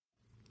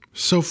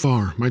So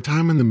far, my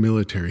time in the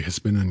military has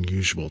been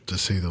unusual, to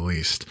say the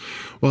least.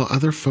 While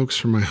other folks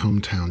from my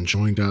hometown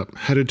joined up,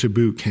 headed to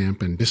boot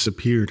camp, and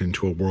disappeared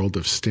into a world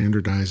of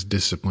standardized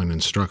discipline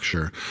and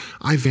structure,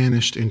 I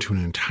vanished into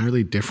an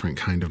entirely different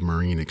kind of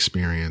Marine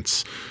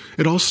experience.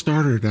 It all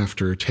started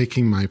after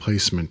taking my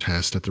placement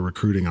test at the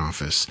recruiting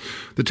office.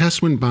 The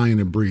test went by in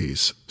a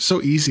breeze,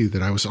 so easy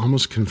that I was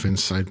almost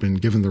convinced I'd been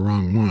given the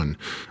wrong one.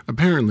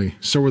 Apparently,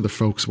 so were the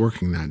folks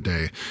working that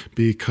day,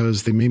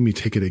 because they made me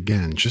take it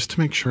again just to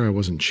make sure I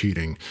wasn't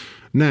cheating.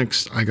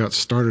 Next, I got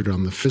started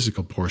on the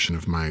physical portion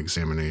of my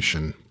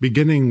examination,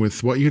 beginning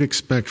with what you'd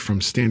expect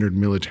from standard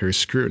military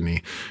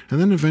scrutiny, and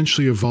then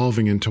eventually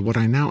evolving into what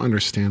I now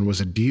understand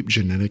was a deep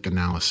genetic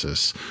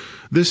analysis.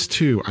 This,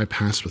 too, I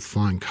passed with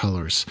flying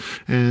colors,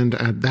 and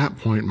at that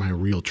point my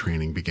real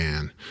training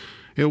began.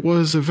 It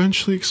was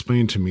eventually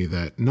explained to me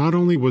that not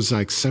only was I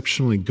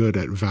exceptionally good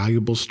at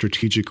valuable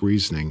strategic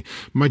reasoning,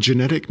 my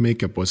genetic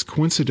makeup was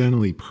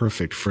coincidentally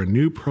perfect for a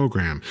new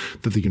program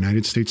that the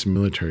United States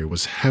military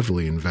was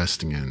heavily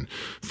investing in.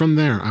 From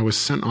there, I was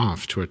sent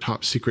off to a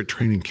top-secret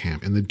training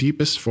camp in the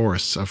deepest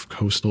forests of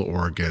coastal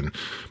Oregon.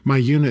 My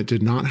unit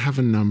did not have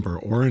a number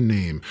or a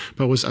name,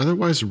 but was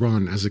otherwise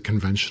run as a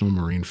conventional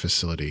Marine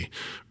facility.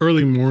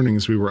 Early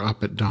mornings we were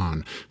up at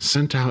dawn,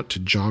 sent out to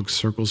jog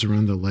circles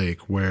around the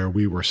lake where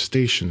we were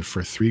stationed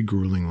for 3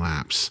 grueling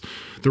laps.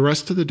 The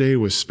rest of the day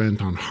was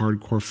spent on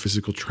hardcore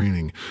physical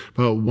training,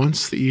 but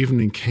once the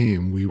evening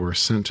came, we were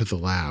sent to the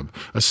lab,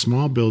 a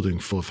small building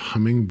full of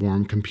humming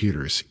warm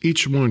computers,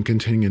 each one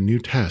containing a new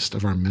test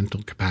of our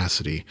mental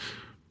capacity.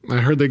 I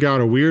heard they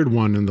got a weird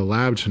one in the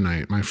lab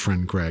tonight, my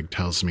friend Greg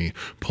tells me,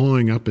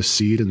 pulling up a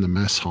seat in the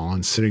mess hall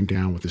and sitting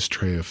down with his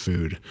tray of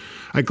food.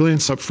 I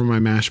glance up from my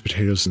mashed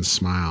potatoes and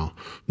smile.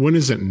 When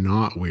is it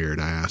not weird,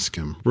 I ask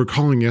him,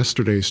 recalling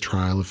yesterday's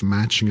trial of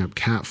matching up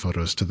cat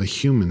photos to the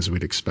humans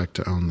we'd expect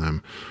to own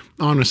them.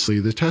 Honestly,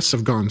 the tests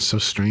have gotten so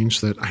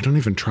strange that I don't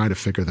even try to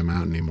figure them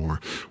out anymore,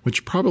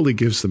 which probably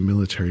gives the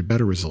military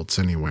better results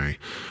anyway.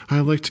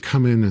 I like to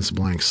come in as a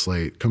blank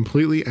slate,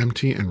 completely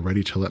empty and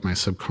ready to let my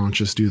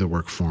subconscious do the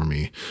work for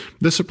me.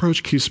 This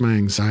approach keeps my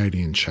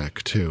anxiety in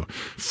check, too,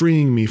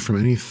 freeing me from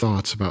any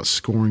thoughts about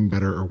scoring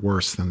better or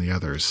worse than the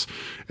others.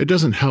 It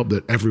doesn't help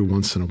that every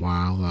once in a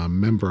while a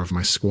member of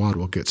my squad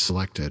will get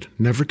selected,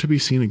 never to be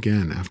seen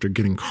again after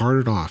getting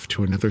carted off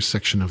to another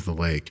section of the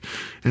lake,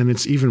 and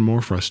it's even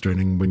more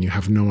frustrating when you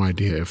have no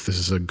idea if this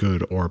is a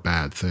good or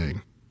bad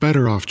thing.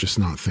 Better off just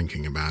not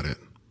thinking about it.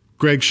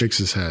 Greg shakes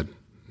his head.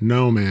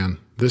 No, man,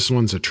 this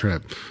one's a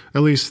trip.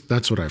 At least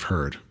that's what I've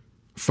heard.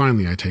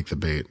 Finally, I take the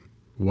bait.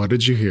 What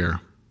did you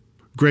hear?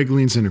 Greg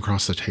leans in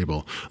across the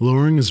table,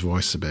 lowering his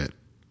voice a bit.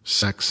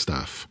 Sex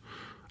stuff.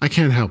 I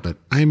can't help it.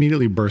 I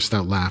immediately burst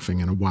out laughing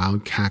in a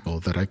wild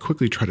cackle that I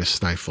quickly try to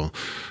stifle.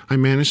 I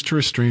manage to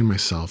restrain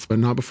myself, but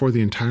not before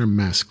the entire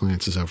mess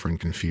glances over in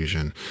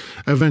confusion.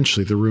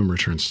 Eventually, the room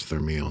returns to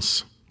their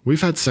meals.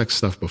 We've had sex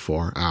stuff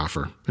before, I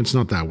offer. It's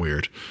not that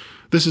weird.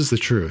 This is the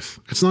truth.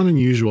 It's not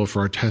unusual for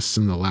our tests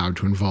in the lab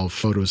to involve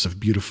photos of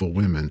beautiful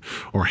women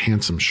or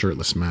handsome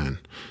shirtless men.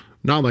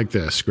 Not like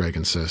this, Greg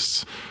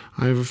insists.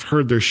 I've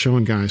heard they're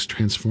showing guys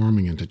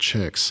transforming into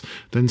chicks,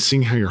 then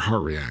seeing how your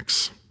heart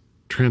reacts.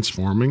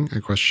 Transforming?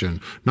 I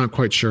question, not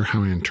quite sure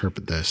how I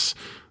interpret this.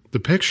 The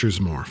pictures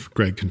morph,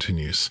 Greg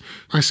continues.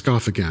 I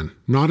scoff again,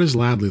 not as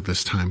loudly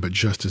this time, but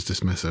just as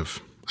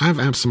dismissive. I have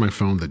apps on my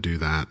phone that do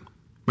that.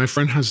 My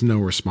friend has no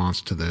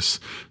response to this,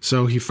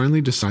 so he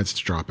finally decides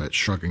to drop it,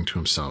 shrugging to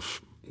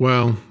himself.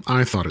 Well,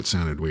 I thought it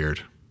sounded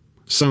weird.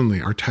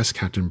 Suddenly, our test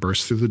captain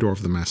bursts through the door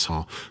of the mess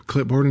hall,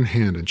 clipboard in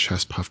hand and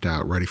chest puffed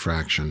out, ready for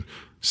action.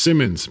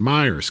 Simmons,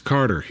 Myers,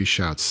 Carter, he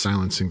shouts,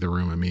 silencing the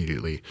room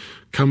immediately.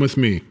 Come with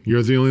me.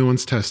 You're the only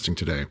ones testing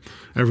today.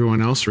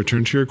 Everyone else,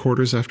 return to your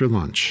quarters after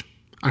lunch.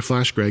 I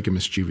flash Greg a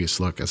mischievous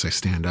look as I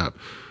stand up.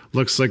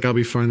 Looks like I'll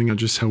be finding out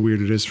just how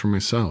weird it is for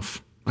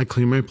myself. I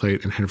clean my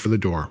plate and head for the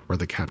door where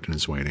the captain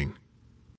is waiting.